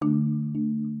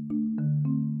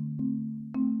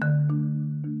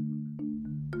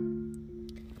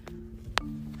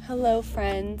Hello,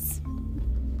 friends.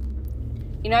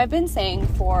 I've been saying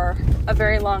for a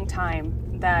very long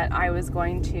time that I was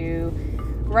going to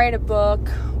write a book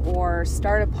or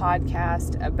start a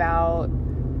podcast about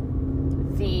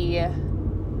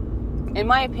in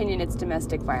my opinion, it's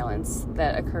domestic violence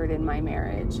that occurred in my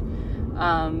marriage.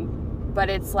 But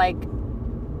it's like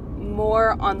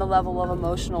more on the level of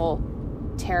emotional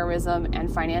terrorism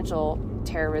and financial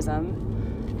terrorism.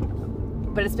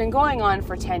 But it's been going on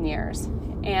for 10 years.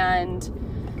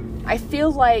 And I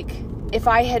feel like if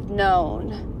I had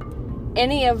known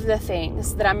any of the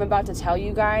things that I'm about to tell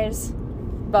you guys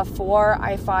before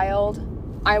I filed,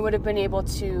 I would have been able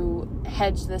to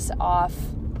hedge this off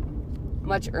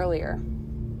much earlier.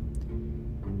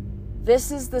 This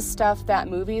is the stuff that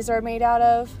movies are made out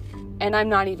of, and I'm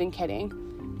not even kidding.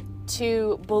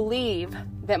 To believe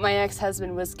that my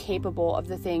ex-husband was capable of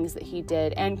the things that he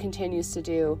did and continues to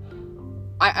do,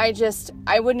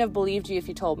 I wouldn't have believed you if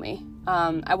you told me.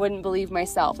 I wouldn't believe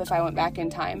myself if I went back in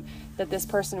time that this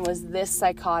person was this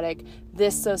psychotic,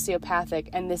 this sociopathic,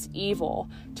 and this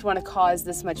evil to want to cause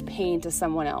this much pain to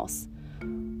someone else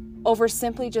over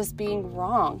simply just being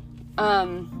wrong.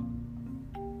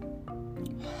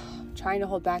 Trying to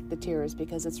hold back the tears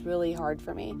because it's really hard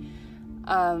for me.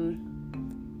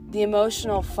 The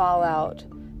emotional fallout,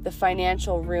 the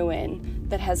financial ruin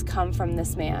that has come from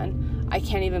this man, I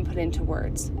can't even put into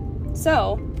words.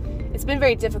 So, it's been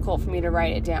very difficult for me to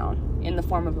write it down in the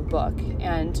form of a book.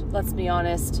 And let's be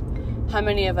honest, how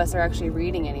many of us are actually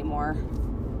reading anymore?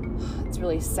 It's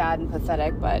really sad and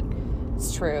pathetic, but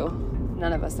it's true.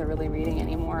 None of us are really reading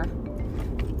anymore.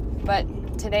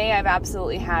 But today I've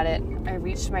absolutely had it. I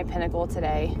reached my pinnacle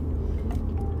today.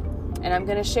 And I'm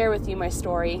going to share with you my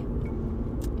story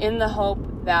in the hope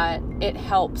that it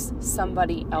helps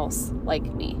somebody else like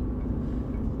me.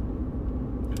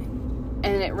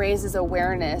 And it raises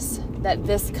awareness that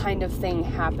this kind of thing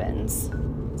happens.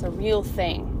 It's a real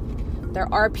thing.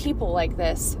 There are people like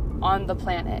this on the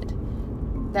planet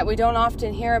that we don't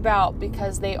often hear about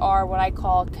because they are what I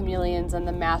call chameleons and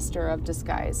the master of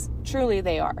disguise. Truly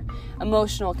they are.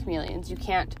 Emotional chameleons. You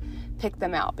can't pick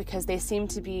them out because they seem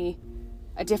to be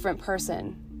a different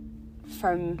person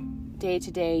from day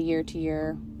to day, year to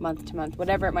year, month to month,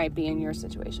 whatever it might be in your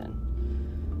situation.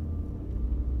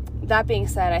 That being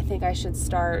said, I think I should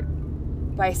start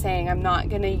by saying I'm not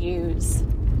going to use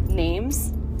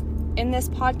names in this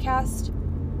podcast.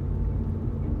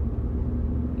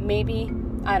 Maybe,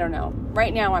 I don't know.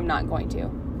 Right now I'm not going to,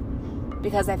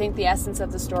 because I think the essence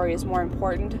of the story is more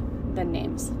important than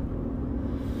names.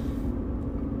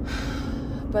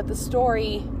 But the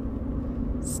story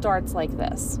starts like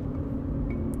this.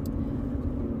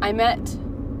 I met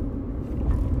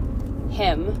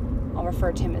him, I'll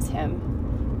refer to him as him,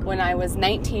 when I was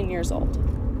 19 years old.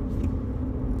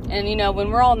 And when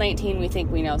we're all 19, we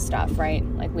think we know stuff, right?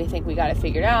 Like we think we got it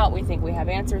figured out. We think we have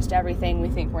answers to everything. We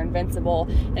think we're invincible.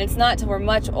 And it's not till we're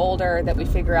much older that we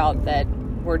figure out that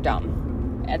we're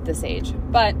dumb at this age.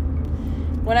 But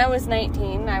when I was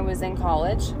 19, I was in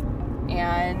college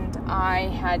and I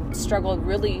had struggled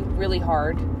really, really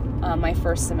hard my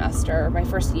first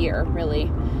year, really.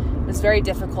 It was very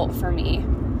difficult for me.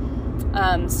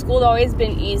 School had always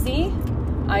been easy.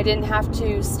 I didn't have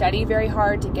to study very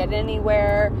hard to get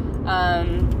anywhere.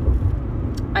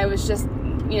 I was just,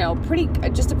 a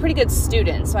pretty good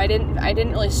student. So I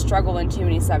didn't really struggle in too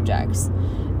many subjects.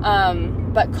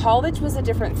 But college was a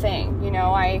different thing.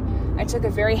 I took a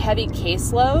very heavy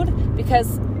caseload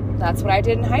because that's what I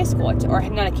did in high school, or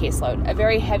not a caseload, a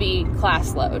very heavy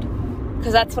class load,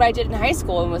 because that's what I did in high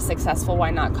school and was successful.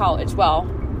 Why not college? Well,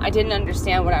 I didn't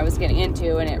understand what I was getting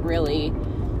into, and it really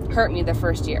hurt me the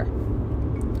first year.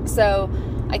 So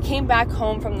I came back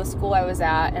home from the school I was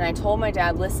at, and I told my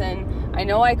dad, listen, I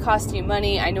know I cost you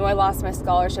money. I know I lost my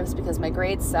scholarships because my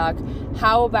grades suck.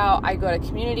 How about I go to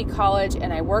community college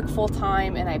and I work full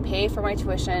time and I pay for my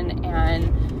tuition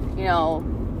and,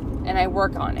 and I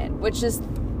work on it, which is,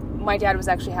 my dad was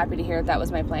actually happy to hear that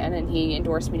was my plan, and he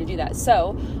endorsed me to do that.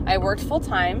 So I worked full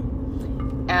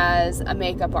time as a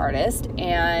makeup artist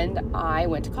and I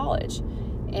went to college.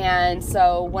 And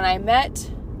so when I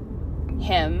met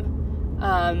him,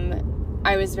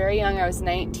 I was very young. I was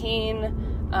 19.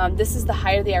 This is the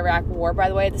height of the Iraq War, by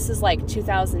the way. This is like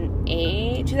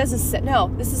 2008, 2006.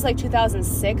 No, this is like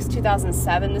 2006,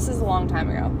 2007. This is a long time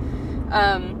ago.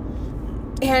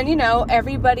 And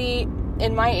everybody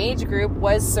in my age group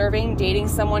was serving, dating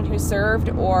someone who served,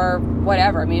 or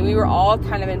whatever. I mean, we were all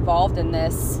kind of involved in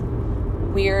this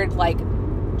weird,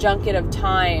 junket of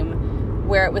time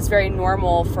where it was very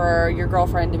normal for your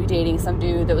girlfriend to be dating some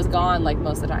dude that was gone,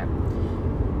 most of the time.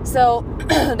 So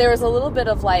there was a little bit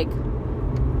of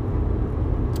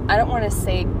I don't want to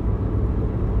say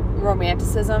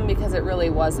romanticism because it really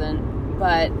wasn't,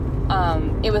 but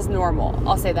it was normal.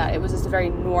 I'll say that. It was just a very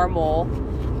normal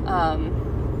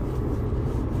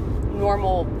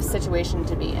situation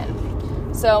to be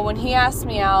in. So when he asked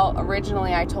me out,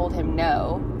 originally I told him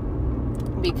no,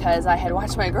 because I had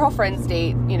watched my girlfriends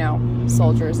date,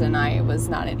 soldiers, and I was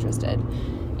not interested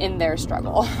in their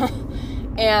struggle.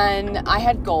 And I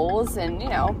had goals, and,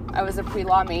 I was a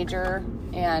pre-law major,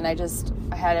 and I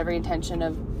had every intention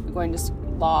of going to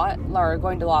law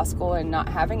school and not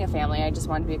having a family. I just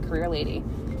wanted to be a career lady.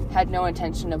 Had no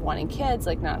intention of wanting kids,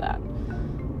 like none of that.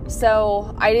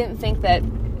 So I didn't think that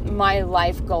my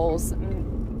life goals,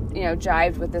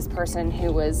 jived with this person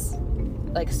who was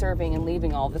like serving and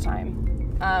leaving all the time.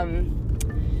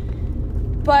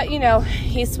 But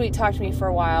he sweet talked me for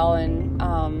a while and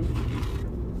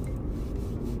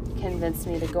convinced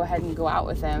me to go ahead and go out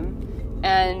with him.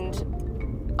 And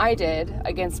I did,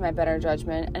 against my better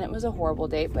judgment, and it was a horrible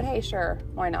date, but hey, sure,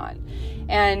 why not?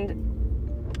 And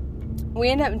we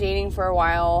ended up dating for a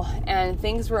while, and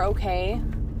things were okay.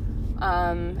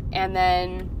 And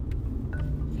then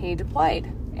he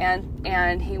deployed,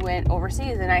 and he went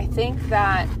overseas. And I think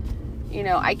that,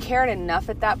 I cared enough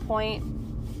at that point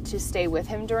to stay with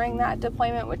him during that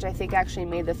deployment, which I think actually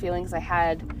made the feelings I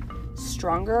had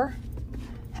stronger.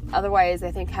 Otherwise,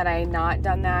 I think had I not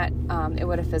done that, it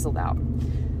would have fizzled out.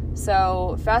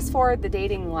 So fast forward the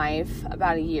dating life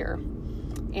about a year,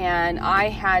 and I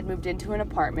had moved into an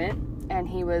apartment, and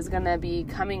he was going to be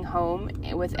coming home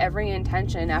with every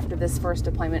intention after this first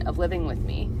deployment of living with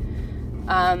me.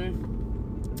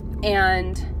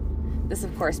 And this,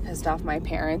 of course, pissed off my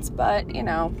parents, but,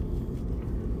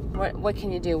 what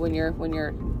can you do when your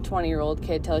 20-year-old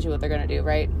kid tells you what they're going to do,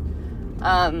 right?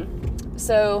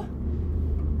 So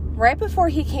right before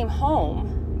he came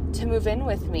home to move in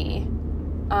with me,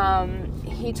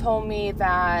 he told me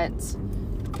that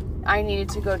I needed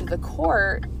to go to the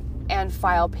court and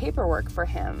file paperwork for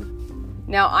him.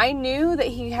 Now, I knew that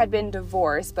he had been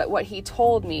divorced, but what he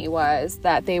told me was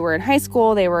that they were in high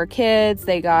school, they were kids,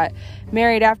 they got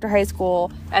married after high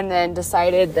school, and then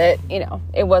decided that,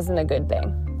 it wasn't a good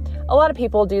thing. A lot of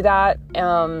people do that,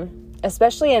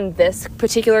 especially in this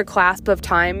particular clasp of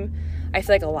time. I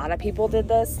feel like a lot of people did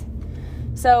this.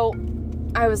 So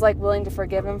I was like willing to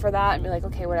forgive him for that and be like,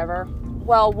 okay, whatever.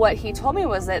 Well, what he told me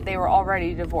was that they were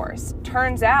already divorced.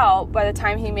 Turns out, by the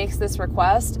time he makes this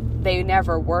request, they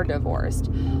never were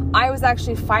divorced. I was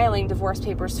actually filing divorce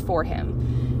papers for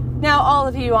him. Now, all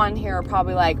of you on here are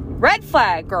probably like, red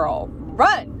flag, girl,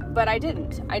 run. But I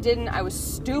didn't. I was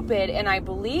stupid, and I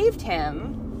believed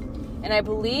him, and I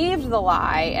believed the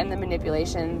lie and the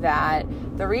manipulation that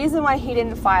the reason why he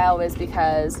didn't file was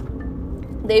because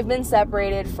they've been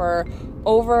separated for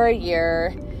over a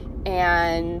year,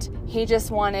 and he just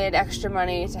wanted extra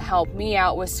money to help me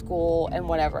out with school and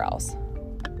whatever else.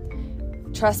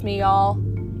 Trust me, y'all,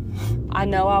 I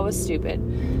know I was stupid.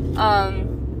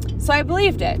 So I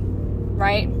believed it,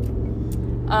 right?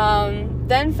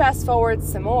 Then fast forward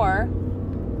some more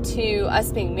to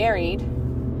us being married,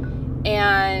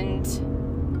 and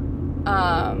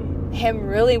him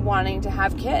really wanting to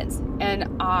have kids. And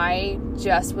I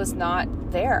just was not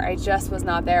there. I just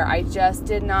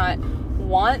did not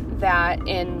want that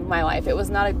in my life. It was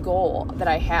not a goal that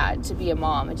I had to be a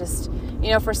mom. It just,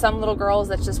 for some little girls,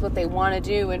 that's just what they want to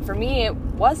do. And for me, it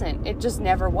wasn't. It just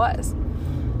never was.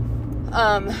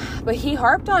 But he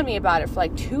harped on me about it for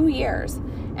like 2 years.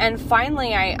 And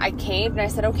finally, I caved and I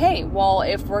said, okay, well,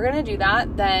 if we're going to do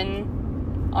that, then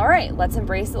all right, let's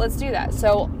embrace it. Let's do that.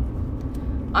 So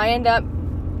I end up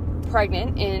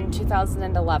pregnant in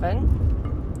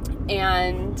 2011,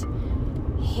 and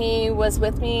he was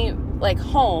with me like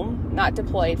home, not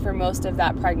deployed, for most of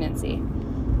that pregnancy.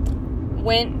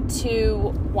 Went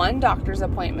to one doctor's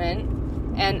appointment,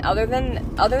 and other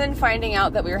than finding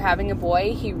out that we were having a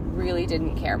boy, he really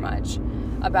didn't care much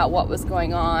about what was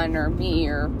going on or me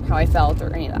or how I felt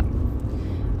or any of that.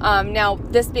 Now,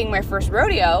 this being my first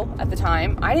rodeo at the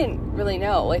time, I didn't really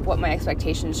know like what my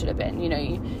expectations should have been.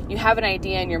 You have an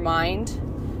idea in your mind,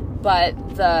 but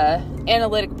the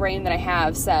analytic brain that I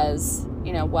have says,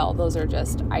 well, those are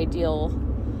just ideal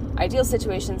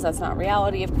situations. That's not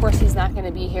reality. Of course, he's not going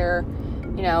to be here,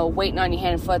 waiting on you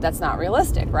hand and foot. That's not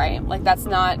realistic, right? Like that's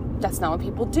not what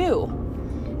people do.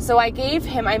 So I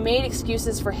made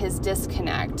excuses for his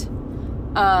disconnect,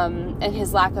 and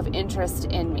his lack of interest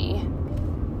in me.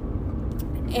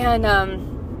 And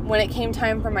when it came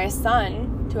time for my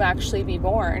son to actually be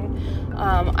born,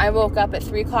 I woke up at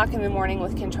 3:00 in the morning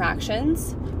with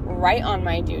contractions right on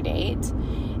my due date.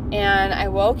 And I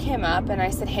woke him up and I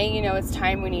said, hey, it's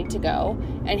time, we need to go.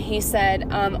 And And he said,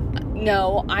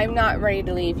 no, I'm not ready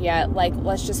to leave yet. Like,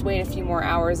 let's just wait a few more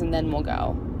hours and then we'll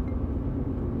go.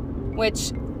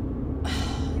 Which,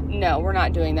 no, we're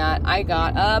not doing that. I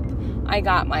got up, I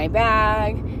got my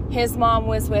bag. His mom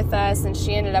was with us, and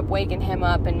she ended up waking him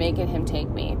up and making him take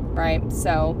me, right?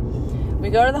 So we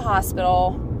go to the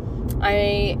hospital.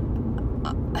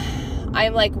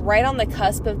 I'm like right on the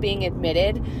cusp of being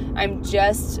admitted. I'm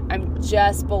just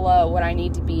below what I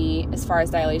need to be as far as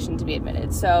dilation to be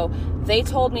admitted. So they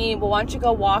told me, well, why don't you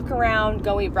go walk around,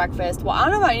 go eat breakfast. Well, I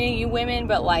don't know about any of you women,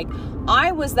 but like,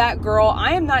 I was that girl.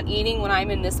 I am not eating when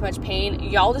I'm in this much pain.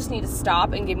 Y'all just need to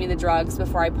stop and give me the drugs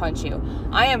before I punch you.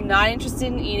 I am not interested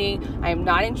in eating. I am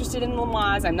not interested in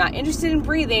Lamaze. I'm not interested in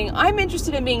breathing. I'm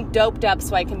interested in being doped up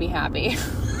so I can be happy.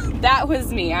 That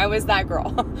was me. I was that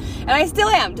girl. And I still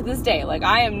am to this day. Like,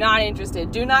 I am not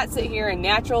interested. Do not sit here and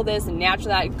natural this and natural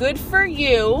that. Good for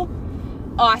you.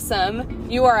 Awesome.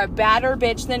 You are a badder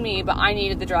bitch than me, but I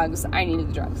needed the drugs.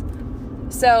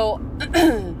 So,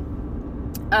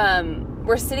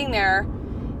 we're sitting there,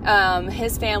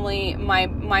 his family,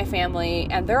 my family,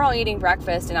 and they're all eating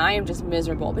breakfast, and I am just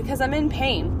miserable because I'm in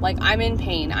pain. Like, I'm in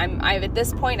pain. At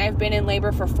this point, I've been in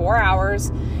labor for 4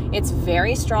 hours. It's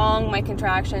very strong, my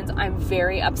contractions. I'm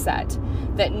very upset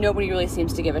that nobody really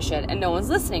seems to give a shit, and no one's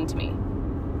listening to me.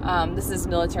 This is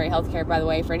military healthcare, by the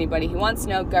way, for anybody who wants to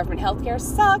know. Government healthcare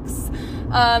sucks.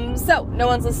 So no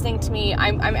one's listening to me.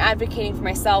 I'm advocating for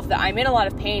myself that I'm in a lot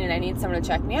of pain and I need someone to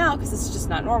check me out because this is just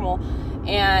not normal.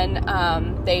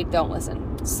 And they don't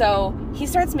listen. So he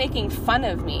starts making fun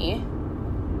of me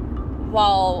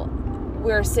while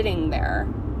we're sitting there,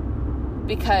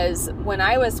 because when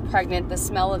I was pregnant, the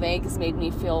smell of eggs made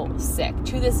me feel sick.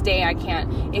 To this day, I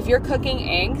can't. If you're cooking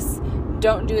eggs,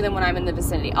 don't do them when I'm in the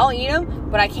vicinity. I'll eat them,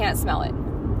 but I can't smell it.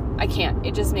 I can't.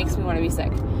 It just makes me want to be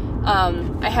sick.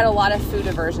 I had a lot of food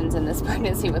aversions in this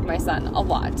pregnancy with my son. A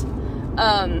lot.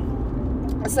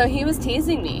 So he was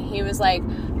teasing me. He was like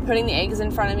putting the eggs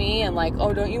in front of me and like,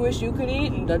 oh, don't you wish you could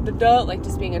eat? And da-da-da, like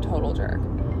just being a total jerk.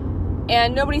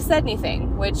 And nobody said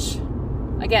anything, which,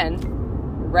 again,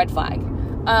 red flag.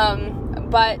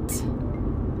 But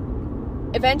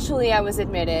eventually I was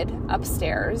admitted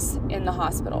upstairs in the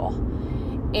hospital.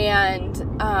 And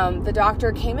the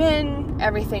doctor came in.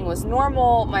 Everything was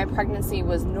normal. My pregnancy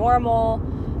was normal.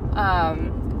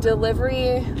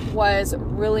 Delivery was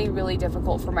really, really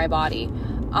difficult for my body.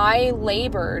 I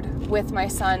labored with my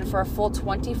son for a full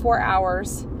 24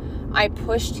 hours. I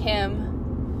pushed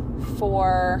him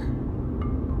for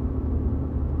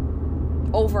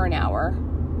over an hour.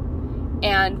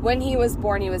 And when he was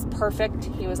born, he was perfect.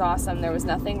 He was awesome. There was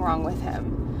nothing wrong with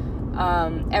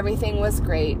him. Everything was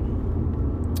great.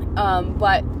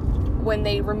 But when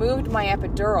they removed my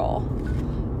epidural,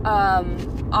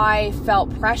 I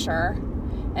felt pressure.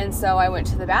 And so I went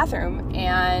to the bathroom,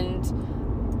 and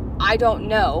I don't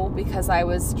know because I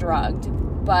was drugged,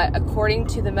 but according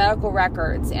to the medical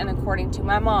records and according to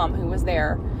my mom who was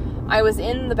there, I was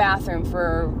in the bathroom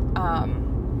for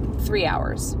 3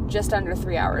 hours, just under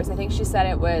 3 hours. I think she said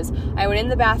it was, I went in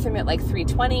the bathroom at like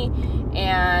 3:20,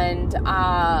 and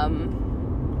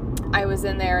I was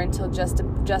in there until just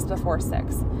before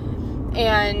 6.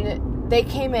 And they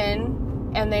came in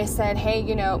and they said, hey,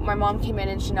 you know, my mom came in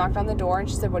and she knocked on the door and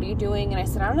she said, what are you doing? And I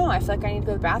said, I don't know. I feel like I need to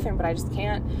go to the bathroom, but I just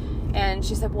can't. And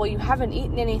she said, well, you haven't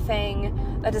eaten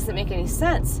anything. That doesn't make any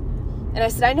sense. And I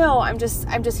said, I know, I'm just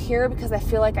here because I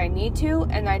feel like I need to,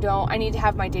 and I need to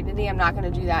have my dignity. I'm not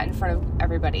going to do that in front of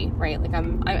everybody, right? Like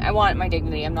I want my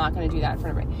dignity. I'm not going to do that in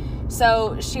front of everybody.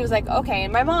 So she was like, okay.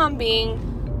 And my mom, being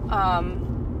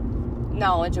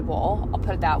knowledgeable, I'll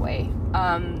put it that way,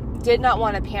 did not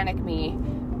want to panic me,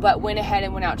 but went ahead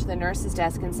and went out to the nurse's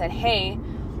desk and said, hey,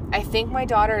 I think my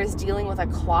daughter is dealing with a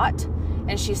clot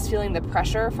and she's feeling the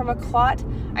pressure from a clot.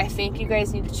 I think you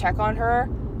guys need to check on her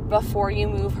before you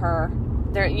move her.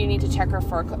 You need to check her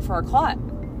for a clot.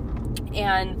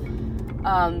 And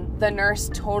the nurse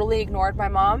totally ignored my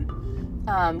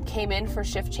mom, came in for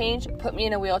shift change, put me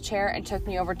in a wheelchair, and took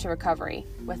me over to recovery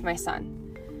with my son.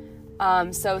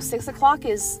 So 6 o'clock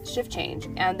is shift change,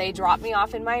 and they dropped me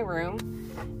off in my room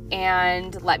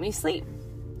and let me sleep.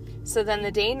 So then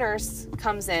the day nurse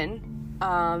comes in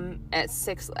at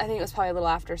 6. I think it was probably a little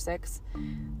after 6.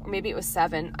 Or maybe it was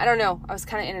 7. I don't know. I was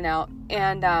kind of in and out.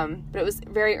 And, but it was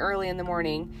very early in the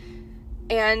morning.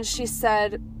 And she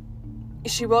said,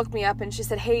 she woke me up and she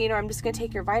said, hey, you know, I'm just going to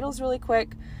take your vitals really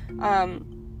quick.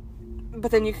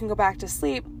 But then you can go back to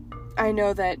sleep. I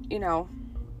know that, you know,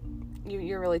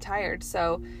 you're really tired.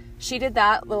 So she did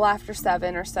that a little after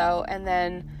 7 or so. And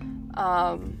then,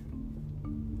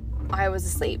 I was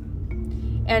asleep.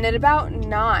 And at about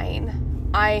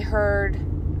 9, I heard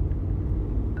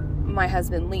my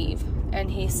husband leave. And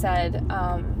he said,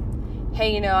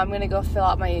 hey, I'm going to go fill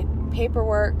out my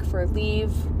paperwork for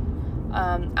leave.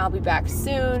 I'll be back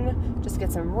soon. Just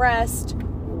get some rest.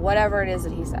 Whatever it is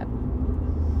that he said.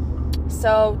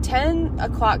 So 10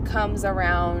 o'clock comes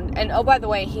around. And, oh, by the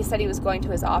way, he said he was going to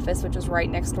his office, which was right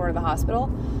next door to the hospital.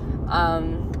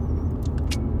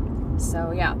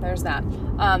 So, yeah, there's that.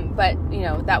 But,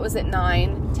 that was at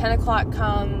 9. 10 o'clock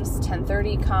comes.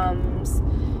 10:30 comes.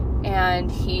 And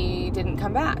he didn't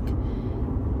come back.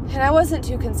 And I wasn't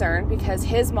too concerned because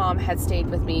his mom had stayed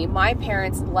with me. My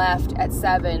parents left at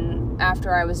 7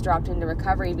 after I was dropped into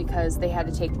recovery because they had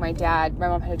to take my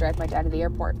mom had to drive my dad to the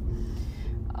airport.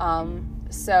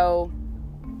 So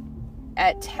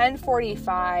at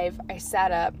 10:45, I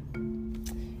sat up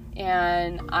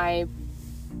and I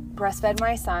breastfed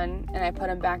my son and I put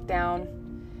him back down.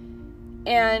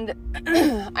 And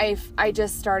I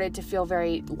just started to feel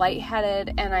very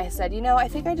lightheaded, and I said, I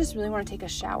think I just really want to take a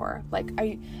shower. Like,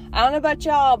 I don't know about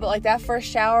y'all, but like that first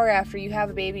shower after you have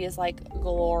a baby is like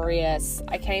glorious.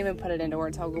 I can't even put it into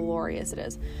words how glorious it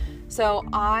is. So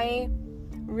I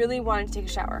really wanted to take a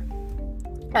shower.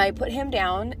 I put him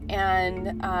down,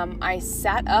 and I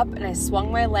sat up and I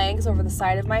swung my legs over the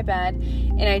side of my bed,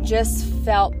 and I just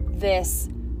felt this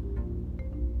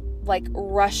like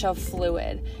rush of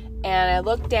fluid. And I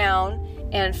looked down,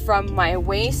 and from my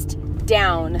waist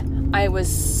down, I was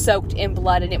soaked in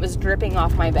blood, and it was dripping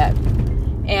off my bed.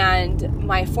 And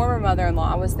my former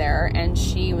mother-in-law was there, and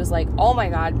she was like, oh my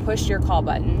God, push your call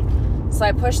button. So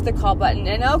I pushed the call button,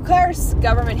 and of course,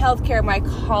 government healthcare, my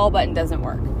call button doesn't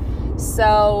work.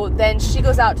 So then she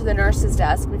goes out to the nurse's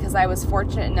desk because I was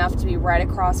fortunate enough to be right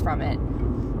across from it.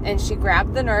 And she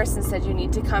grabbed the nurse and said, you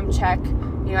need to come check.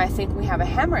 I think we have a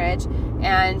hemorrhage.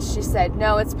 And she said,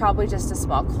 no, it's probably just a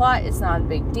small clot. It's not a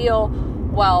big deal.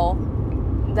 Well,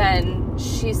 then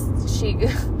she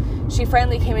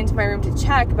finally came into my room to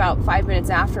check about 5 minutes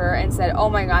after and said, oh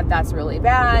my God, that's really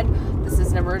bad. This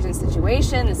is an emergent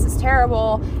situation. This is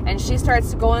terrible. And she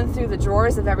starts going through the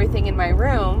drawers of everything in my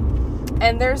room.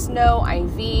 And there's no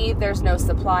IV, there's no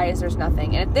supplies, there's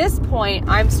nothing. And at this point,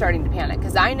 I'm starting to panic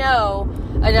because I know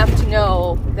enough to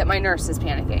know that my nurse is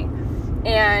panicking.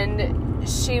 And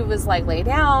she was like, lay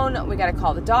down, we got to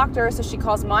call the doctor. So she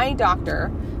calls my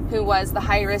doctor, who was the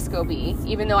high-risk OB.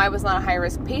 Even though I was not a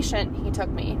high-risk patient, he took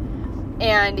me.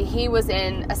 And he was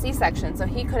in a C-section, so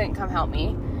he couldn't come help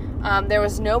me. There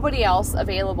was nobody else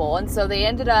available. And so they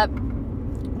ended up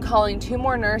calling 2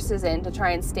 more nurses in to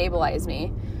try and stabilize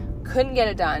me. Couldn't get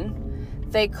it done.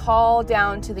 They call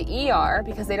down to the ER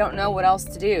because they don't know what else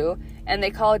to do. And they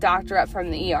call a doctor up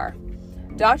from the ER.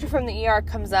 Doctor from the ER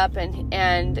comes up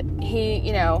and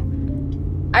he,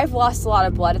 I've lost a lot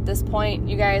of blood at this point.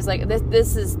 You guys, like,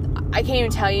 this is, I can't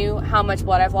even tell you how much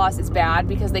blood I've lost. It's bad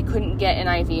because they couldn't get an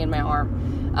IV in my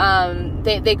arm.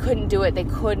 They couldn't do it. They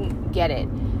couldn't get it.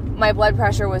 My blood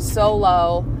pressure was so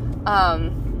low.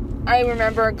 I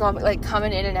remember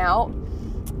coming in and out,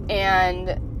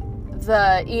 and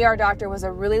the ER doctor was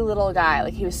a really little guy.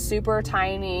 Like, he was super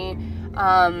tiny.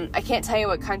 I can't tell you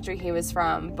what country he was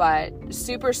from, but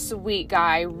super sweet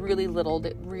guy, really little.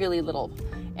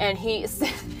 And he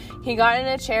got in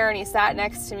a chair and he sat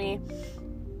next to me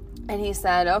and he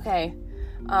said, okay,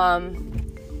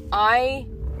 I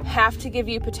have to give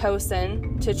you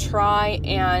Pitocin to try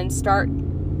and start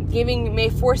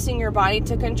forcing your body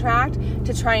to contract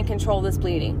to try and control this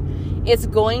bleeding. It's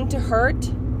going to hurt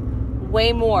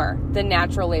way more than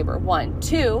natural labor. 1,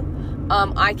 2,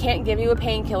 I can't give you a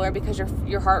painkiller because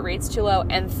your heart rate's too low.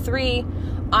 And 3,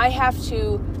 I have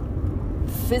to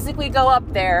physically go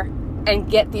up there and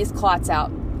get these clots out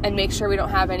and make sure we don't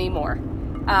have any more.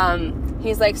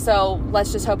 He's like, so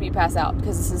let's just hope you pass out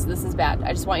because this is bad.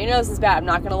 I just want you to know this is bad. I'm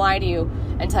not going to lie to you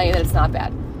and tell you that it's not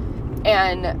bad.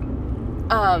 And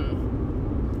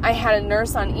I had a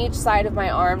nurse on each side of my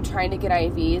arm trying to get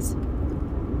IVs.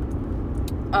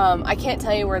 I can't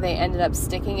tell you where they ended up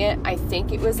sticking it. I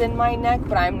think it was in my neck,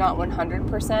 but I'm not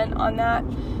 100% on that.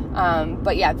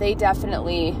 But yeah,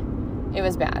 it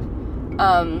was bad.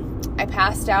 I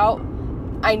passed out.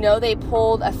 I know they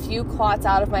pulled a few clots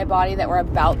out of my body that were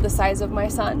about the size of my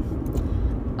son.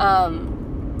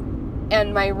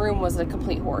 And my room was a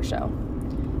complete horror show.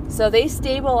 So they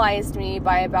stabilized me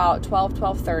by about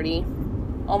 12:30,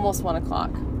 almost 1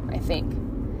 o'clock, I think.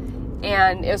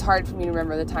 And it was hard for me to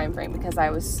remember the time frame because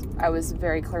I was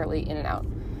very clearly in and out.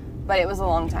 But it was a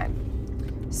long time.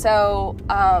 So,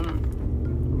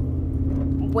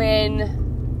 when,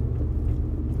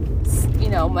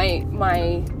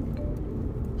 my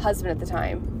husband at the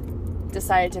time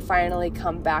decided to finally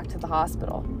come back to the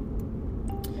hospital,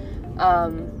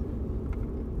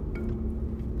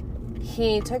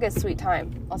 he took his sweet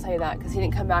time, I'll tell you that, because he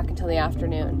didn't come back until the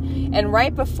afternoon. And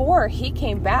right before he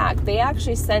came back, they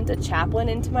actually sent a chaplain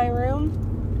into my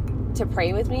room to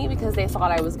pray with me because they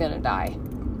thought I was going to die.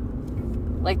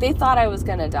 Like, they thought I was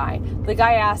going to die. The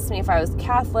guy asked me if I was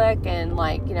Catholic, and,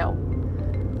 like, you know,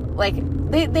 like,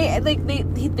 they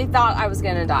thought I was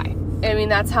going to die. I mean,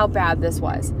 that's how bad this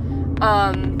was.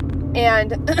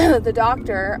 And the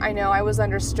doctor, I know I was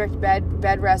under strict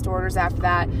bed rest orders after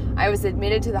that. I was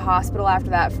admitted to the hospital after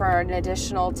that for an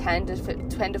additional 10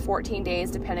 to 14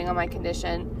 days, depending on my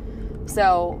condition.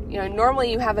 So, you know,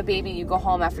 normally you have a baby, you go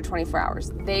home after 24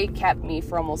 hours. They kept me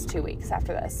for almost 2 weeks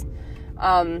after this.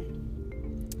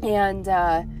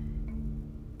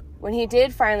 When he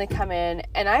did finally come in,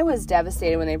 and I was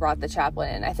devastated when they brought the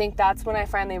chaplain in. I think that's when I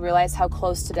finally realized how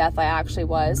close to death I actually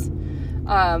was.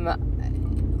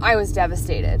 I was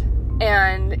devastated.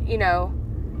 And, you know,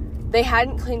 they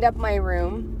hadn't cleaned up my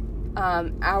room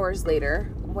hours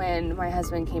later when my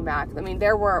husband came back. I mean,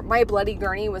 my bloody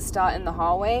gurney was still in the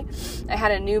hallway. I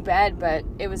had a new bed, but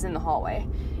it was in the hallway.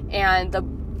 And the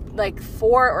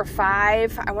 4 or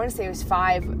 5, I want to say it was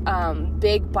 5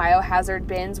 big biohazard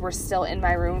bins were still in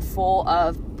my room, full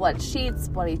of blood sheets,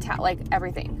 bloody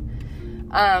everything.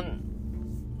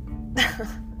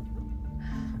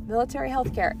 Military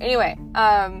healthcare. Anyway,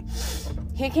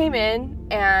 he came in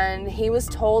and he was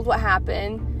told what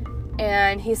happened,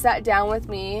 and he sat down with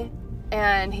me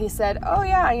and he said, "Oh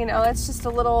yeah, you know, it's just a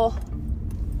little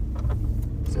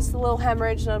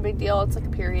hemorrhage, no big deal. It's like a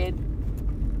period."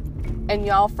 And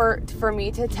y'all, for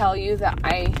me to tell you that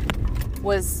I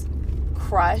was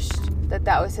crushed,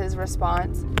 that was his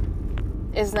response,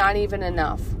 is not even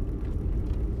enough.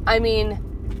 I mean,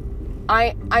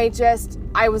 I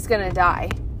was gonna die.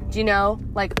 Do you know?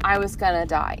 Like, I was gonna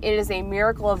die. It is a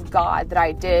miracle of God that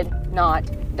I did not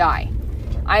die.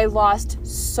 I lost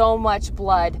so much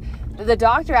blood. The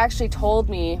doctor actually told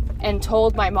me, and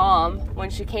told my mom when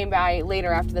she came by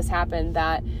later after this happened,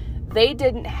 that they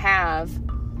didn't have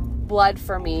blood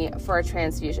for me for a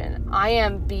transfusion. I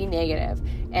am B negative,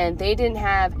 and they didn't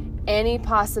have any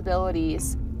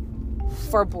possibilities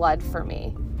for blood for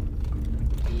me.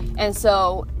 And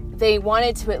so they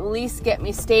wanted to at least get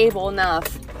me stable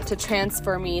enough to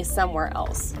transfer me somewhere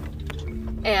else.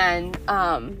 And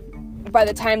by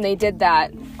the time they did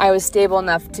that, I was stable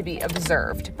enough to be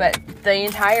observed. But the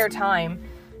entire time,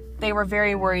 they were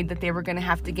very worried that they were going to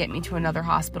have to get me to another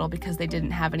hospital because they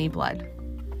didn't have any blood.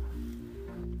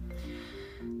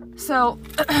 So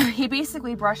he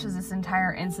basically brushes this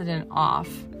entire incident off,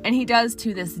 and he does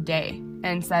to this day,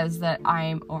 and says that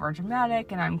I'm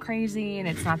overdramatic and I'm crazy and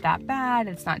it's not that bad,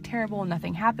 it's not terrible,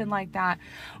 nothing happened like that,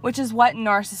 which is what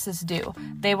narcissists do.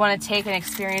 They want to take an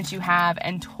experience you have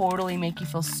and totally make you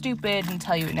feel stupid and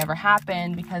tell you it never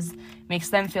happened, because it makes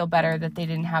them feel better that they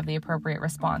didn't have the appropriate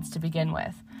response to begin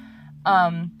with.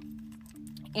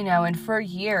 You know, and for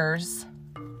years,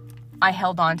 I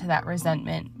held on to that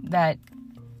resentment that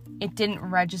it didn't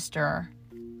register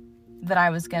that I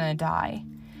was going to die.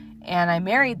 And I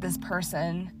married this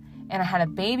person, and I had a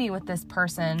baby with this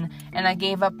person, and I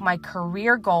gave up my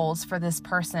career goals for this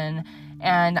person,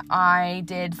 and I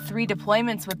did 3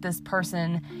 deployments with this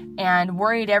person, and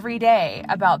worried every day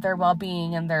about their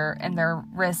well-being and their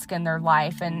risk and their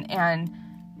life, and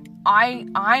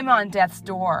I'm on death's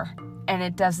door, and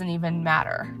it doesn't even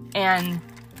matter. And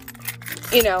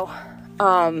you know,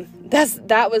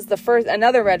 that was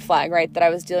another red flag, right? That I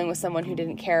was dealing with someone who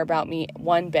didn't care about me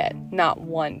one bit, not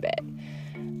one bit.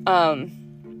 And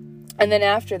then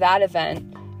after that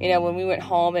event, you know, when we went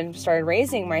home and started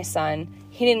raising my son,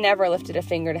 he never lifted a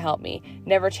finger to help me,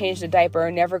 never changed a diaper,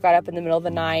 never got up in the middle of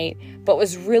the night, but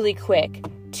was really quick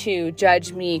to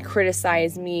judge me,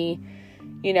 criticize me,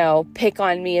 you know, pick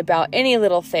on me about any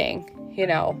little thing, you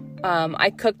know. I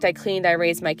cooked, I cleaned, I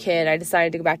raised my kid. I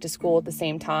decided to go back to school at the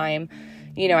same time.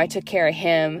 You know, I took care of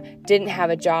him, didn't have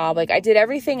a job. Like, I did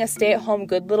everything a stay-at-home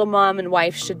good little mom and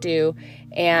wife should do.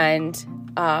 And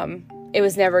it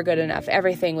was never good enough.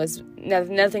 Nothing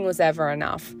was ever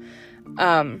enough.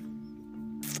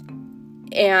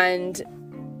 And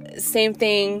same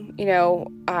thing, you know,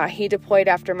 he deployed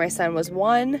after my son was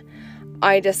 1.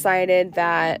 I decided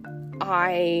that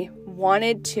I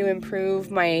wanted to improve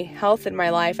my health and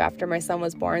my life after my son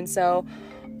was born. So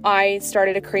I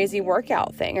started a crazy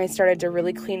workout thing. I started to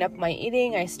really clean up my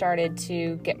eating. I started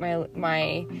to get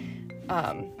my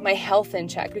health in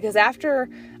check, because after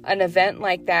an event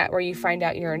like that where you find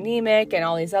out you're anemic and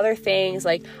all these other things,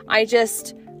 like,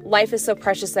 life is so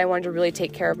precious. I wanted to really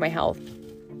take care of my health.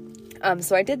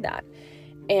 So I did that.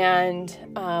 And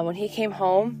when he came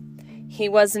home, he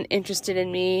wasn't interested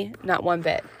in me, not one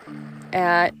bit,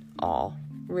 at all.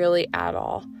 really at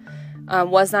all.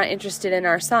 Was not interested in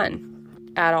our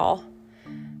son at all.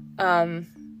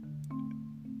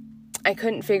 I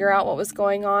couldn't figure out what was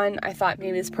going on. I thought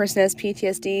maybe this person has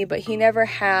PTSD, but he never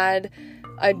had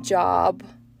a job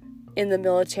in the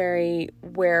military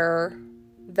where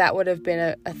that would have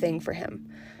been a thing for him.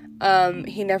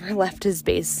 He never left his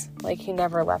base. Like, he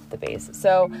never left the base.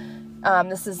 So,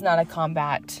 this is not a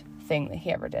combat thing that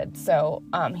he ever did. So,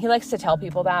 he likes to tell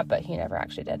people that, but he never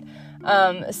actually did.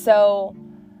 So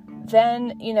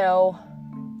then,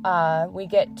 we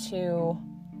get to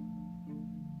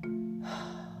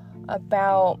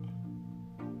about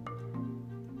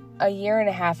a year and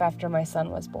a half after my son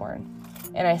was born,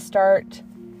 and I start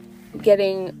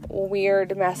getting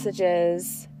weird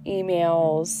messages,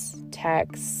 emails,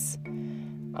 texts,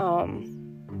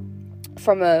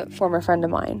 from a former friend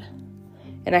of mine.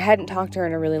 And I hadn't talked to her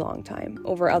in a really long time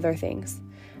over other things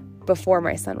before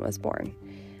my son was born.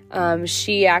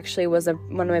 She actually was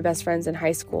one of my best friends in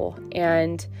high school.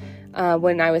 And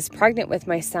when I was pregnant with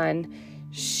my son,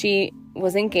 she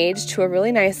was engaged to a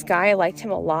really nice guy. I liked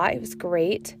him a lot. He was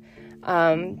great.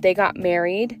 They got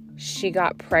married. She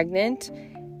got pregnant.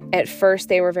 At first,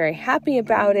 they were very happy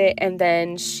about it. And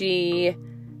then she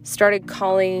started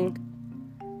calling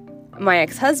my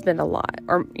ex-husband a lot,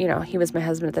 or, he was my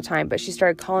husband at the time, but she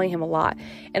started calling him a lot.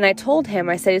 And I told him,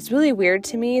 I said, it's really weird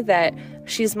to me that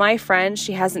she's my friend.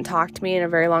 She hasn't talked to me in a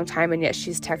very long time, and yet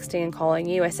she's texting and calling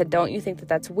you. I said, don't you think that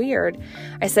that's weird?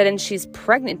 I said, and she's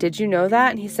pregnant. Did you know that?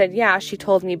 And he said, yeah, she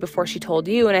told me before she told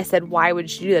you. And I said, why would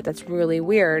she do that? That's really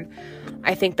weird.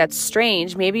 I think that's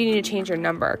strange. Maybe you need to change your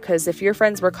number, because if your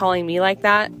friends were calling me like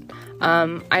that,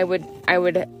 I would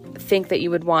think that you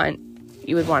would want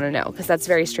to know, because that's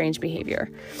very strange behavior.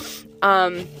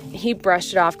 He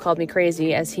brushed it off, called me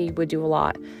crazy, as he would do a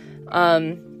lot.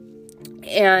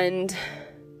 And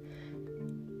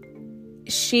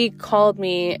she called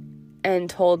me and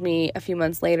told me a few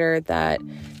months later that,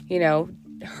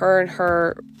 her and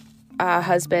her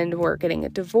husband were getting a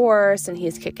divorce and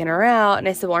he's kicking her out. And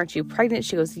I said, well, aren't you pregnant?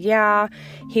 She goes, yeah,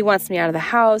 he wants me out of the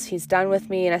house. He's done with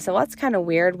me. And I said, well, that's kind of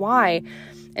weird. Why?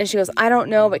 And she goes, I don't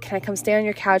know, but can I come stay on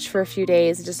your couch for a few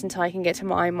days just until I can get to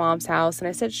my mom's house? And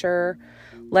I said, sure.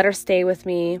 Let her stay with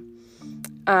me.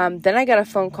 Then I got a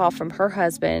phone call from her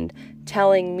husband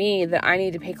telling me that I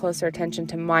need to pay closer attention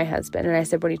to my husband. And I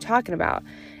said, what are you talking about?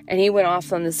 And he went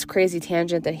off on this crazy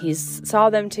tangent that he saw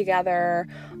them together,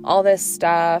 all this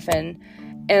stuff. And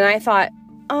I thought,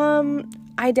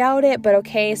 I doubt it, but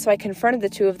okay. So I confronted the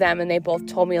two of them, and they both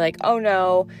told me, like, oh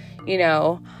no,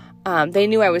 they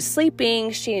knew I was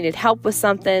sleeping. She needed help with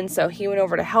something. So he went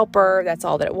over to help her. That's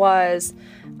all that it was.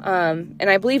 And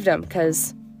I believed him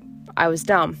because I was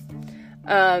dumb.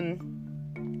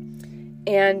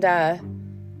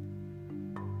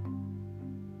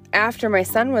 After my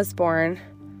son was born,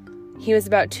 he was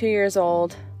about 2 years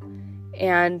old,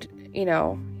 and,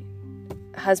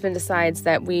 husband decides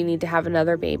that we need to have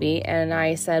another baby. And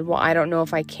I said, well, I don't know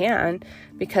if I can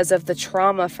because of the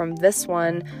trauma from this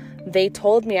one. They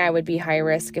told me I would be high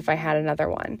risk if I had another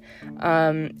one,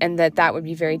 and that would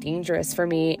be very dangerous for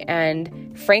me.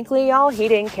 And frankly, y'all, he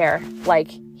didn't care.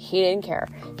 He didn't care.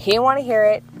 He didn't want to hear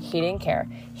it. He didn't care.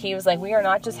 He was like, we are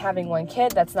not just having one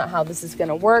kid. That's not how this is going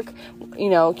to work.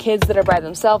 Kids that are by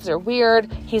themselves are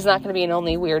weird. He's not going to be an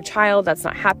only weird child. That's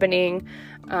not happening.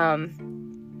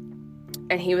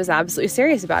 And he was absolutely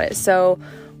serious about it. So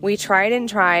we tried and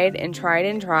tried and tried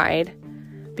and tried,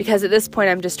 because at this point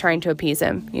I'm just trying to appease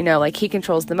him. He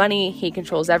controls the money. He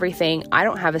controls everything. I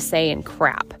don't have a say in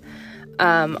crap.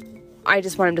 I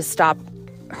just want him to stop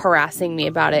harassing me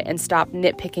about it and stop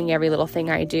nitpicking every little thing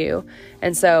I do.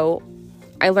 And so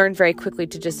I learned very quickly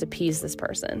to just appease this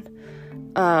person,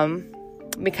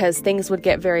 because things would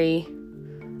get very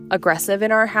aggressive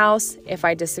in our house if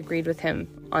I disagreed with him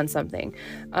on something.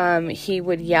 He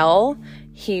would yell.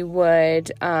 He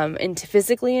would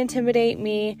physically intimidate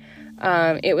me.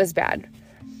 It was bad.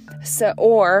 So,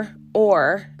 or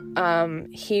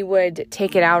he would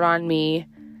take it out on me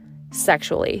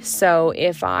sexually. So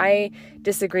if I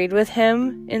disagreed with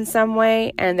him in some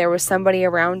way and there was somebody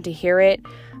around to hear it,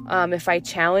 if I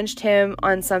challenged him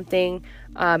on something,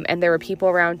 and there were people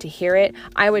around to hear it,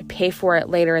 I would pay for it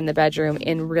later in the bedroom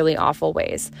in really awful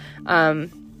ways.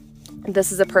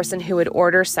 This is a person who would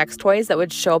order sex toys that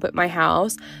would show up at my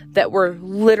house that were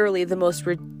literally the most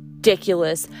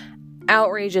ridiculous,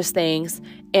 outrageous things.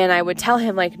 And I would tell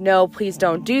him, no, please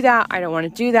don't do that. I don't want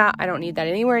to do that. I don't need that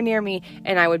anywhere near me.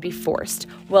 And I would be forced.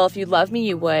 Well, if you love me,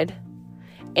 you would.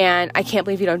 And I can't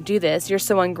believe you don't do this. You're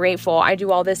so ungrateful. I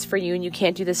do all this for you and you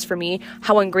can't do this for me.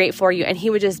 How ungrateful are you? And he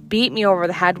would just beat me over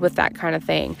the head with that kind of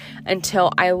thing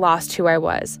until I lost who I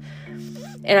was.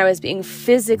 And I was being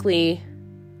physically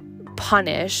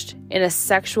punished in a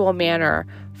sexual manner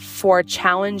for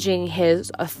challenging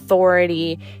his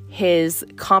authority, his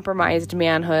compromised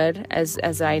manhood,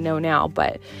 as I know now,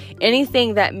 but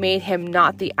anything that made him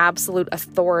not the absolute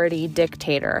authority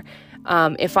dictator.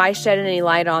 If I shed any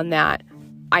light on that,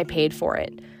 I paid for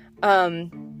it.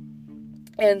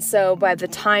 And so by the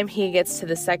time he gets to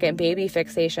the second baby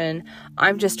fixation,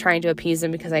 I'm just trying to appease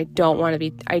him because I don't want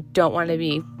to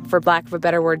be, for lack of a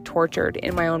better word, tortured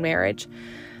in my own marriage.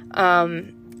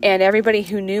 And everybody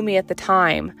who knew me at the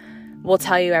time will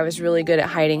tell you I was really good at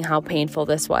hiding how painful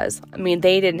this was. I mean,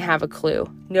 they didn't have a clue.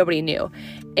 Nobody knew.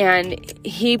 And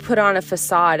he put on a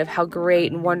facade of how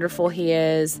great and wonderful he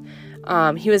is.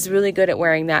 He was really good at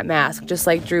wearing that mask, just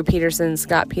like Drew Peterson,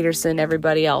 Scott Peterson,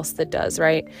 everybody else that does,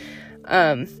 right?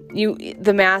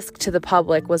 The mask to the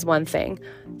public was one thing.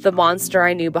 The monster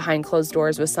I knew behind closed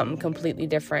doors was something completely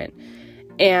different.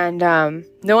 And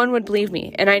no one would believe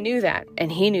me. And I knew that.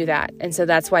 And he knew that. And so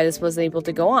that's why this was able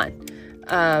to go on.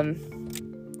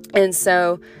 And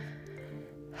so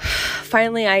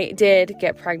finally I did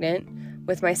get pregnant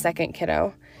with my second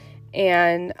kiddo.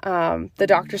 And the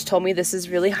doctors told me, this is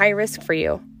really high risk for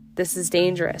you. This is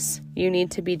dangerous. You need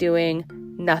to be doing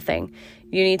nothing.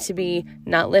 You need to be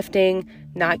not lifting,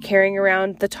 not carrying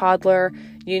around the toddler.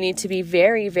 You need to be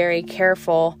very, very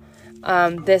careful.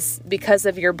 Because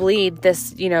of your bleed,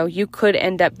 this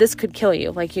could kill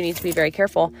you. Like, you need to be very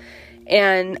careful.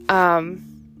 And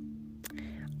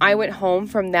I went home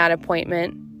from that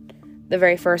appointment, the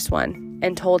very first one,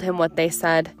 and told him what they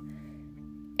said.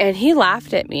 And he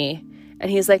laughed at me. And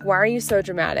he's like, why are you so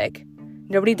dramatic?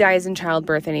 Nobody dies in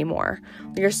childbirth anymore.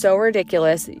 You're so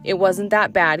ridiculous. It wasn't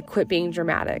that bad. Quit being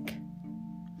dramatic.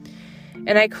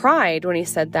 And I cried when he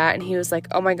said that. And he was like,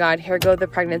 oh my God, here go the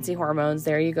pregnancy hormones.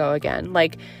 There you go again.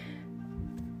 Like,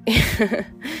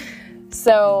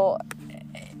 so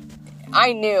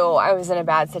I knew I was in a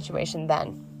bad situation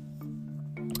then.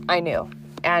 I knew.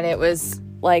 And it was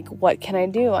like, what can I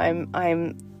do?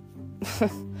 I'm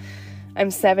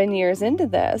 7 years into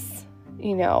this,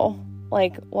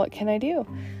 like, what can I do?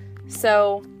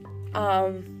 So,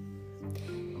 I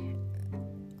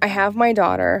have my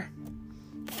daughter.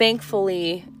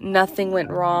 Thankfully, nothing went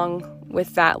wrong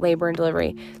with that labor and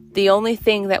delivery. The only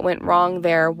thing that went wrong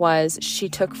there was she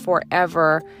took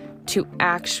forever to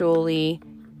actually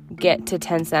get to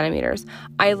 10 centimeters.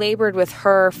 I labored with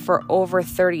her for over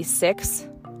 36,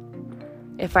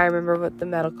 if I remember what the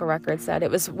medical record said.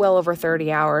 It was well over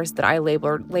 30 hours that I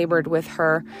labored with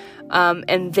her.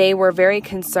 And they were very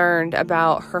concerned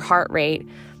about her heart rate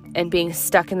and being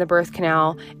stuck in the birth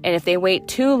canal. And if they wait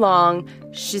too long,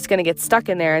 she's going to get stuck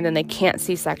in there and then they can't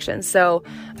C-section. So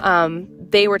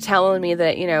they were telling me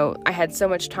that, I had so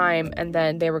much time, and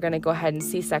then they were going to go ahead and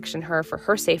C-section her for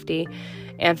her safety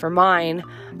and for mine.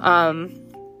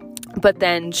 But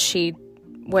then she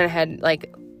went ahead,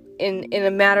 like, in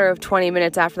a matter of 20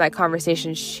 minutes after that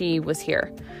conversation, she was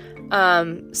here.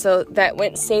 So that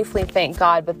went safely, thank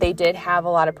God, but they did have a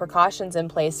lot of precautions in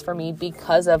place for me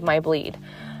because of my bleed.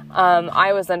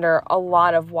 I was under a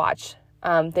lot of watch.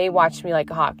 They watched me like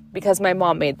a hawk because my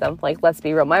mom made them. Like, let's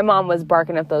be real. My mom was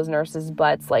barking at those nurses'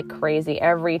 butts like crazy.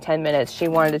 Every 10 minutes, she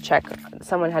wanted to check.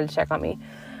 Someone had to check on me.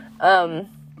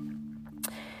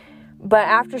 But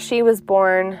after she was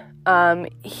born,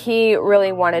 he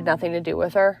really wanted nothing to do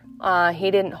with her.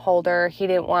 He didn't hold her. He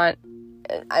didn't want,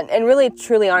 and really,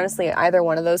 truly, honestly, either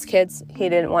one of those kids, he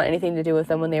didn't want anything to do with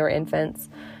them when they were infants.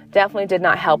 Definitely did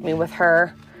not help me with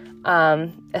her.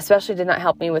 Especially did not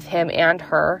help me with him and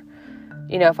her.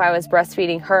 If I was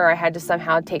breastfeeding her, I had to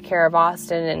somehow take care of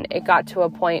Austin, and it got to a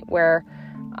point where,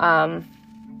 that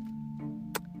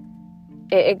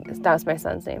was my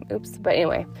son's name. Oops. But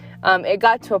anyway, it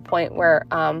got to a point where,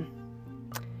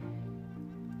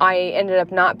 I ended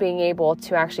up not being able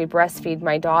to actually breastfeed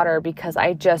my daughter because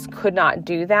I just could not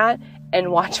do that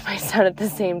and watch my son at the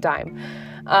same time.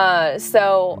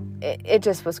 So it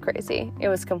just was crazy. It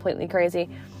was completely crazy.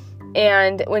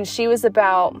 And when she was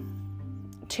about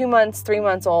 2 months, 3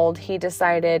 months old, he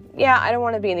decided, I don't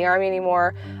want to be in the Army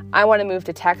anymore. I want to move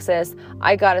to Texas.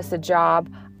 I got us a job.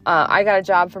 I got a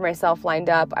job for myself lined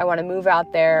up. I want to move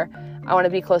out there. I want to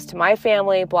be close to my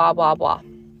family, blah, blah, blah.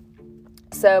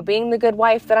 So being the good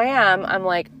wife that I am, I'm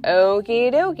like,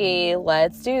 okie dokie,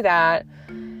 let's do that.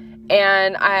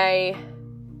 And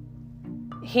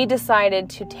he decided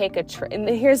to take a trip. And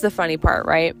here's the funny part,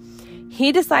 right?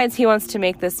 He decides he wants to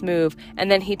make this move, and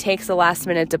then he takes a last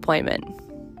minute deployment.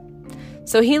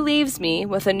 So he leaves me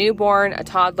with a newborn, a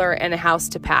toddler, and a house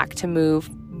to pack to move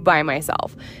by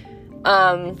myself,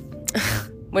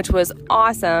 which was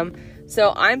awesome.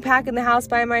 So I'm packing the house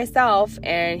by myself,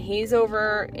 and he's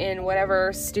over in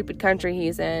whatever stupid country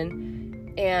he's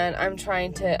in, and I'm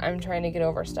trying to get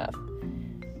over stuff.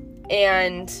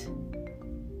 And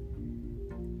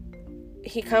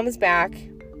he comes back,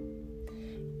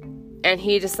 and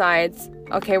he decides,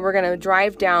 okay, we're going to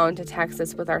drive down to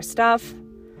Texas with our stuff.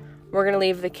 We're going to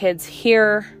leave the kids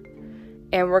here,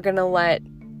 and we're going to let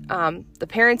the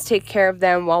parents take care of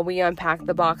them while we unpack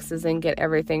the boxes and get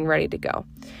everything ready to go.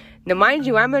 Now, mind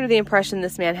you, I'm under the impression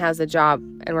this man has a job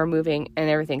and we're moving and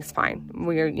everything's fine.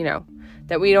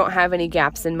 That we don't have any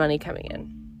gaps in money coming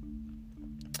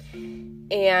in.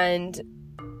 And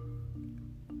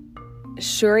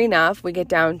sure enough, we get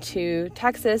down to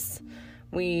Texas,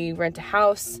 we rent a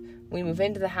house, we move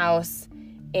into the house,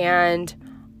 and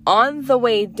on the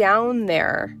way down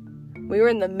there, we were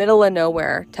in the middle of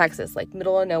nowhere, Texas, like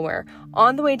middle of nowhere.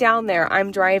 On the way down there, I'm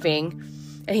driving,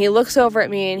 and he looks over at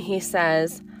me and he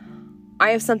says,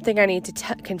 I have something I need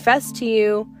to confess to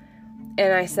you.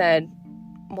 And I said,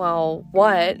 well,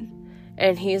 what?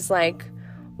 And he's like,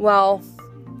 well,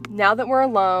 now that we're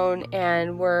alone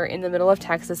and we're in the middle of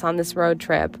Texas on this road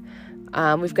trip,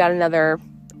 we've got another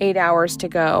 8 hours to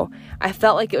go. I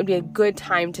felt like it would be a good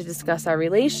time to discuss our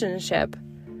relationship.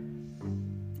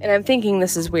 And I'm thinking,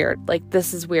 this is weird. Like,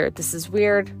 this is weird. This is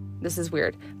weird. This is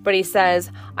weird. But he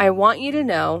says, I want you to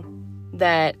know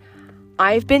that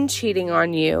I've been cheating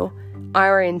on you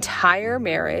our entire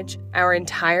marriage, our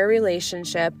entire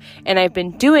relationship, and I've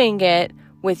been doing it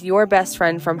with your best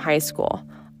friend from high school.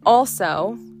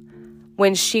 Also,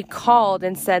 when she called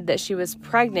and said that she was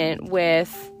pregnant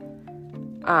with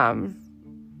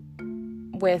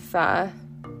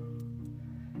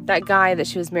that guy that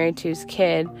she was married to's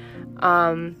kid,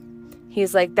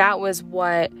 he's like, that was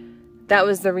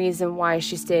the reason why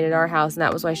she stayed at our house, and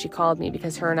that was why she called me,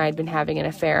 because her and I had been having an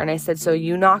affair. And I said, so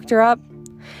you knocked her up?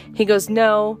 He goes,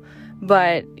 no,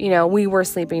 but, we were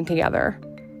sleeping together.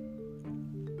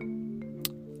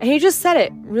 And he just said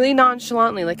it really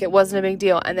nonchalantly, like it wasn't a big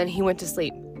deal, and then he went to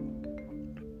sleep.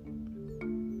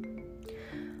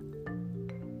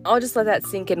 I'll just let that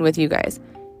sink in with you guys.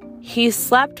 He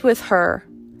slept with her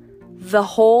the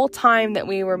whole time that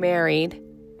we were married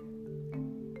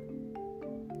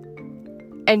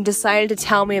and decided to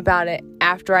tell me about it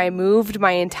after I moved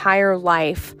my entire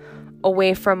life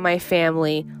away from my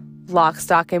family, lock,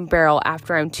 stock, and barrel,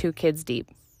 after I'm 2 kids deep.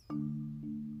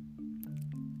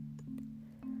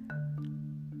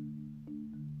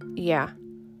 Yeah.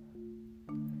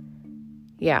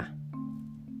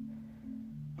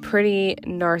 Pretty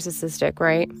narcissistic,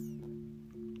 right?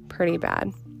 Pretty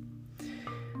bad.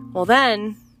 Well,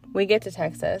 then we get to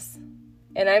Texas,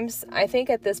 and I think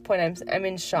at this point I'm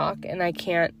in shock and I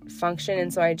can't function,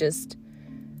 and so I just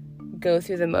go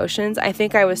through the motions. I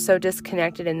think I was so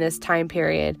disconnected in this time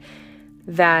period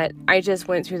that I just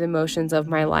went through the motions of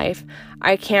my life.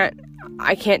 I can't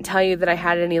tell you that I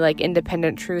had any like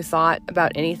independent true thought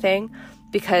about anything,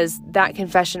 because that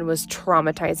confession was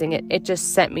traumatizing. It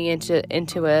just sent me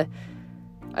into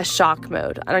a shock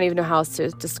mode. I don't even know how else to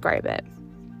describe it.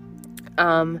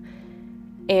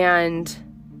 And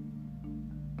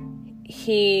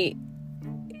he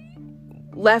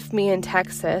left me in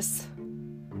Texas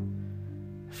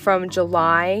from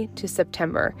July to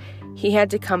September. He had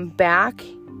to come back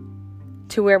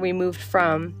to where we moved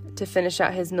from to finish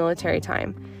out his military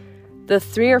time. The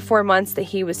 3 or 4 months that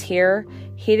he was here,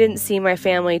 he didn't see my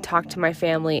family, talk to my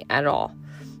family at all.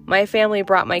 My family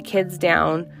brought my kids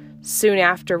down soon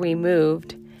after we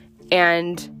moved,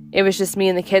 and it was just me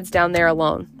and the kids down there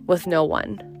alone with no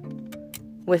one.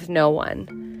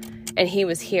 And he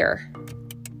was here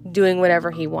doing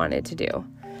whatever he wanted to do.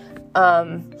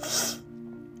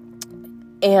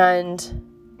 And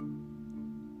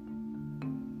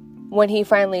when he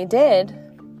finally did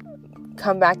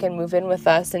come back and move in with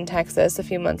us in Texas a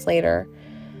few months later,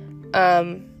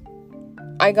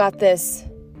 I got this,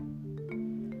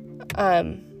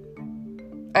 I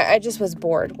just was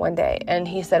bored one day, and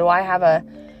he said, well, I have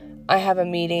a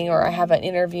meeting, or I have an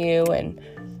interview, and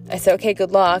I said, okay,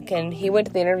 good luck. And he went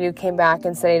to the interview, came back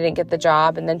and said he didn't get the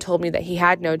job, and then told me that he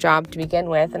had no job to begin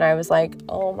with. And I was like,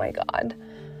 oh my God.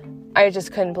 I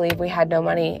just couldn't believe we had no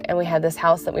money, and we had this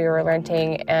house that we were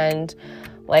renting, and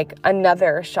like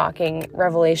another shocking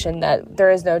revelation that there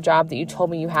is no job that you told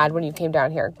me you had when you came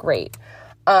down here. Great.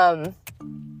 And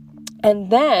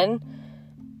then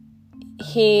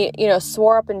he,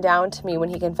 swore up and down to me when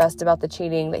he confessed about the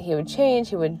cheating that he would change,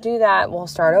 he would do that, we'll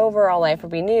start over, all life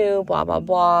would be new, blah, blah,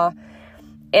 blah.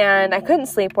 And I couldn't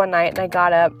sleep one night, and I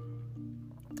got up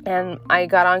and I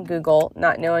got on Google,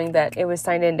 not knowing that it was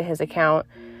signed into his account.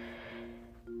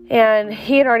 And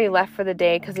he had already left for the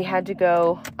day because he had to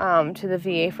go to the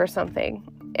VA for something.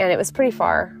 And it was pretty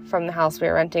far from the house we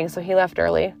were renting, so he left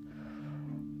early.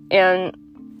 And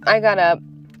I got up,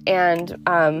 and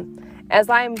as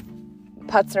I'm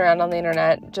putzing around on the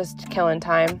internet, just killing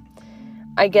time,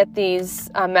 I get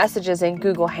these messages in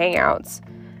Google Hangouts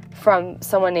from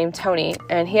someone named Tony.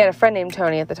 And he had a friend named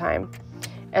Tony at the time.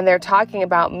 And they're talking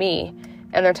about me,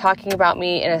 and they're talking about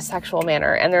me in a sexual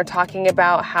manner, and they're talking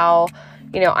about how,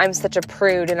 I'm such a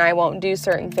prude and I won't do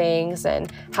certain things,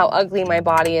 and how ugly my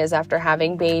body is after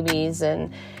having babies,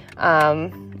 and,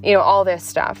 all this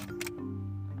stuff.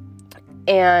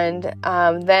 And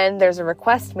then there's a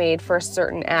request made for a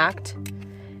certain act,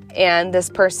 and this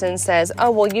person says, oh,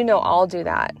 well, I'll do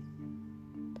that.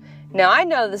 Now, I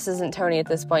know this isn't Tony at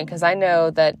this point, because I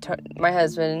know that my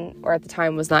husband, or at the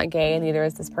time, was not gay, and neither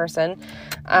is this person.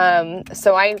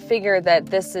 So I figured that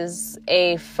this is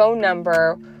a phone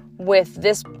number with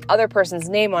this other person's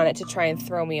name on it to try and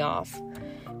throw me off.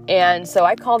 And so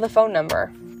I called the phone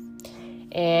number.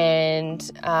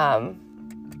 And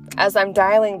as I'm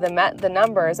dialing the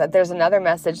numbers, there's another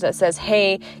message that says,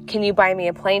 hey, can you buy me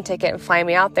a plane ticket and fly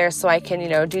me out there so I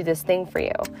can, do this thing for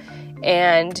you?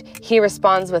 And he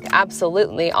responds with,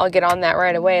 absolutely, I'll get on that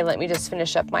right away. Let me just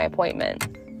finish up my appointment.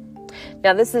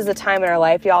 Now, this is a time in our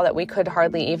life, y'all, that we could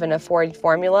hardly even afford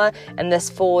formula. And this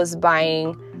fool is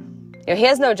buying, he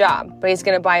has no job, but he's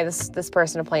going to buy this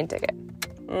person a plane ticket.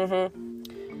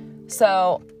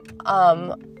 So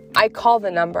I call the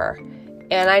number,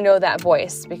 and I know that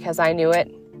voice because I knew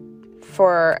it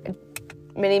for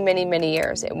many, many, many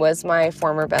years. It was my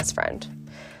former best friend.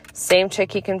 Same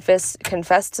chick he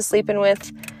confessed to sleeping with,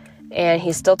 and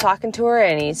he's still talking to her,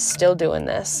 and he's still doing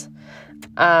this.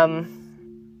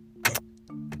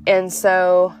 And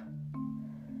so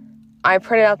I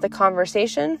printed out the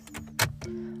conversation.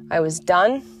 I was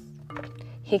done.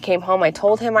 He came home. I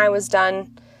told him I was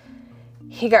done.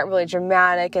 He got really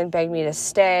dramatic and begged me to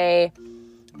stay.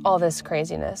 All this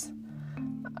craziness.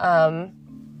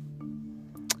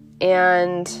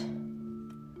 And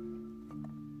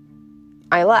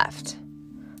I left.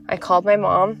 I called my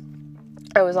mom.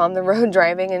 I was on the road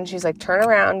driving, and she's like, turn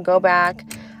around, go back.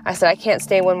 I said, I can't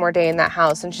stay one more day in that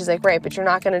house. And she's like, right, but you're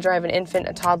not going to drive an infant,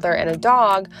 a toddler, and a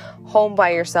dog home by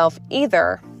yourself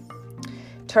either.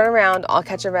 Turn around, I'll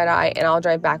catch a red eye, and I'll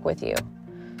drive back with you.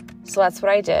 So that's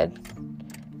what I did.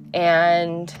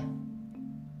 And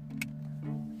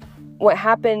what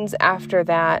happens after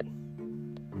that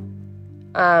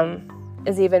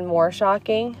is even more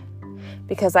shocking,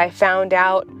 because I found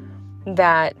out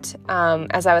that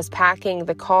as I was packing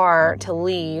the car to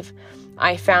leave,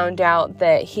 I found out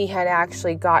that he had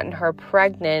actually gotten her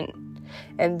pregnant,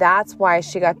 and that's why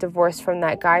she got divorced from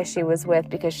that guy she was with,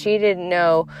 because she didn't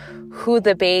know who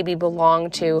the baby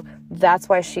belonged to. That's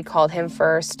why she called him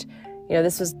first.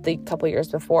 This was the couple years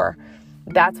before.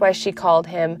 That's why she called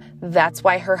him. That's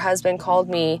why her husband called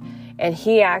me, and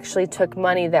he actually took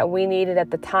money that we needed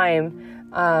at the time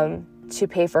to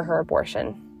pay for her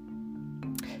abortion.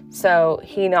 So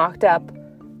he knocked up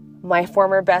my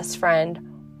former best friend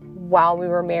while we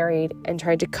were married and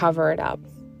tried to cover it up.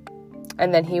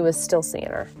 And then he was still seeing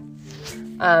her.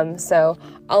 So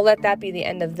I'll let that be the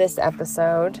end of this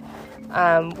episode.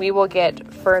 We will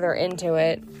get further into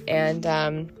it. And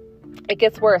it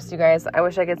gets worse, you guys. I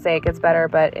wish I could say it gets better,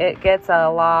 but it gets a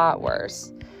lot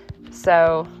worse.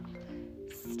 So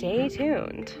stay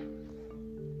tuned.